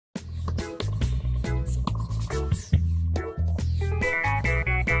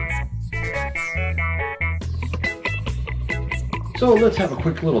So let's have a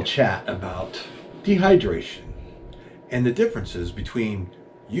quick little chat about dehydration and the differences between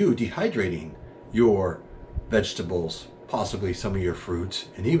you dehydrating your vegetables, possibly some of your fruits,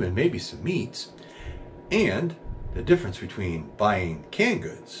 and even maybe some meats, and the difference between buying canned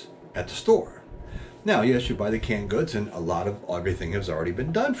goods at the store. Now, yes, you buy the canned goods and a lot of everything has already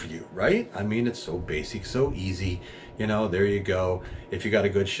been done for you, right? I mean, it's so basic, so easy. You know, there you go. If you got a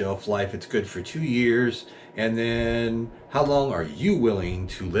good shelf life, it's good for 2 years. And then how long are you willing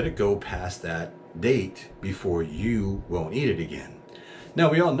to let it go past that date before you won't eat it again? Now,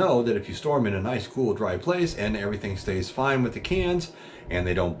 we all know that if you store them in a nice, cool, dry place and everything stays fine with the cans and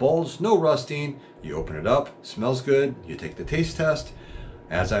they don't bulge, no rusting, you open it up, smells good, you take the taste test.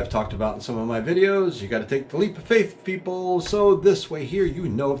 As I've talked about in some of my videos, you got to take the leap of faith, people. So this way here, you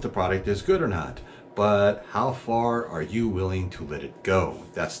know if the product is good or not. But how far are you willing to let it go?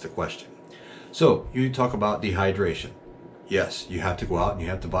 That's the question. So you talk about dehydration. Yes, you have to go out and you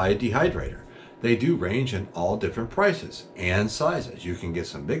have to buy a dehydrator. They do range in all different prices and sizes. You can get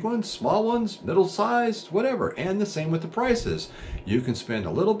some big ones, small ones, middle-sized, whatever. And the same with the prices. You can spend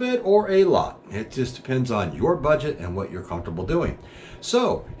a little bit or a lot. It just depends on your budget and what you're comfortable doing.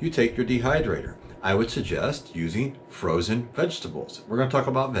 So you take your dehydrator. I would suggest using frozen vegetables. We're going to talk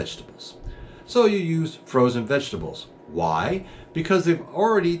about vegetables. So you use frozen vegetables. Why? Because they've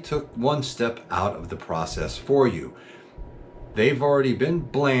already took one step out of the process for you. They've already been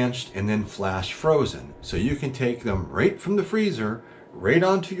blanched and then flash frozen. So you can take them right from the freezer, right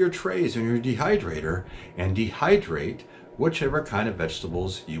onto your trays in your dehydrator and dehydrate whichever kind of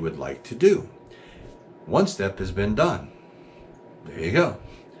vegetables you would like to do. One step has been done. There you go.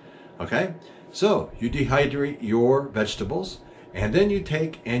 Okay, so you dehydrate your vegetables and then you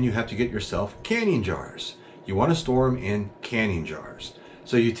take and you have to get yourself canning jars. You want to store them in canning jars.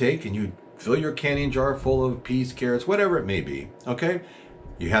 So you take and you fill your canning jar full of peas, carrots, whatever it may be, okay?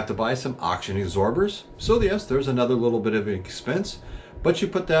 You have to buy some oxygen absorbers. So yes, there's another little bit of expense, but you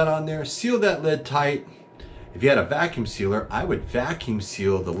put that on there, seal that lid tight. If you had a vacuum sealer, I would vacuum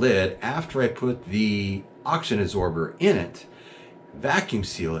seal the lid after I put the oxygen absorber in it. Vacuum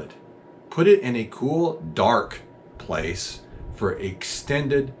seal it, put it in a cool, dark place for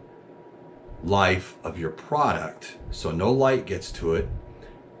extended life of your product, so no light gets to it.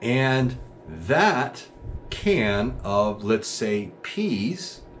 And that can of, let's say,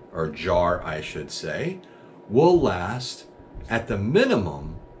 peas, or jar I should say, will last at the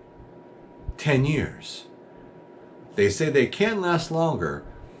minimum 10 years. They say they can last longer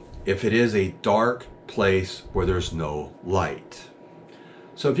if it is a dark place where there's no light.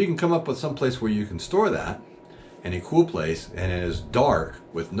 So if you can come up with some place where you can store that in a cool place and it is dark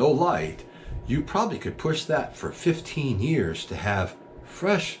with no light, you probably could push that for 15 years to have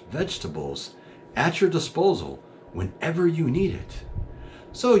fresh vegetables at your disposal whenever you need it.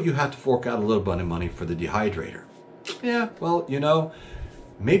 So you have to fork out a little bit of money for the dehydrator. Yeah, well, you know,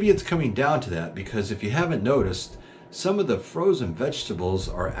 maybe it's coming down to that, because if you haven't noticed, some of the frozen vegetables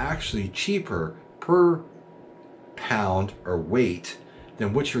are actually cheaper per pound or weight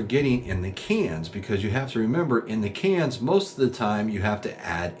than what you're getting in the cans, because you have to remember, in the cans, most of the time you have to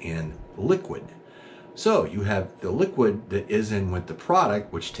add in liquid. So you have the liquid that is in with the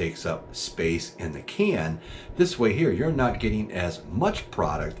product, which takes up space in the can. This way here, you're not getting as much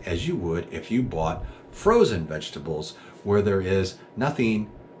product as you would if you bought frozen vegetables, where there is nothing,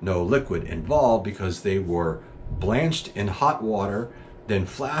 no liquid involved, because they were blanched in hot water, then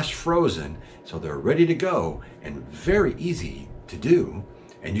flash frozen, so they're ready to go and very easy to do.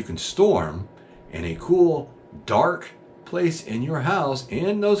 And you can store them in a cool, dark place in your house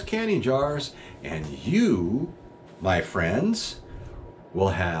in those canning jars, and you, my friends, will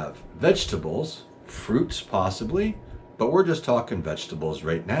have vegetables, fruits possibly, but we're just talking vegetables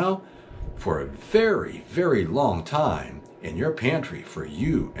right now, for a very, very long time in your pantry for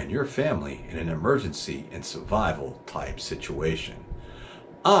you and your family in an emergency and survival type situation.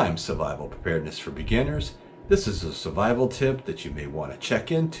 I'm Survival Preparedness for Beginners. This is a survival tip that you may want to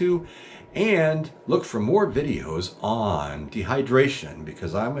check into, and look for more videos on dehydration,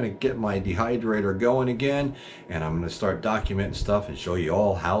 because I'm going to get my dehydrator going again, and I'm going to start documenting stuff and show you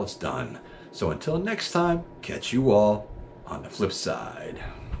all how it's done. So until next time, catch you all on the flip side.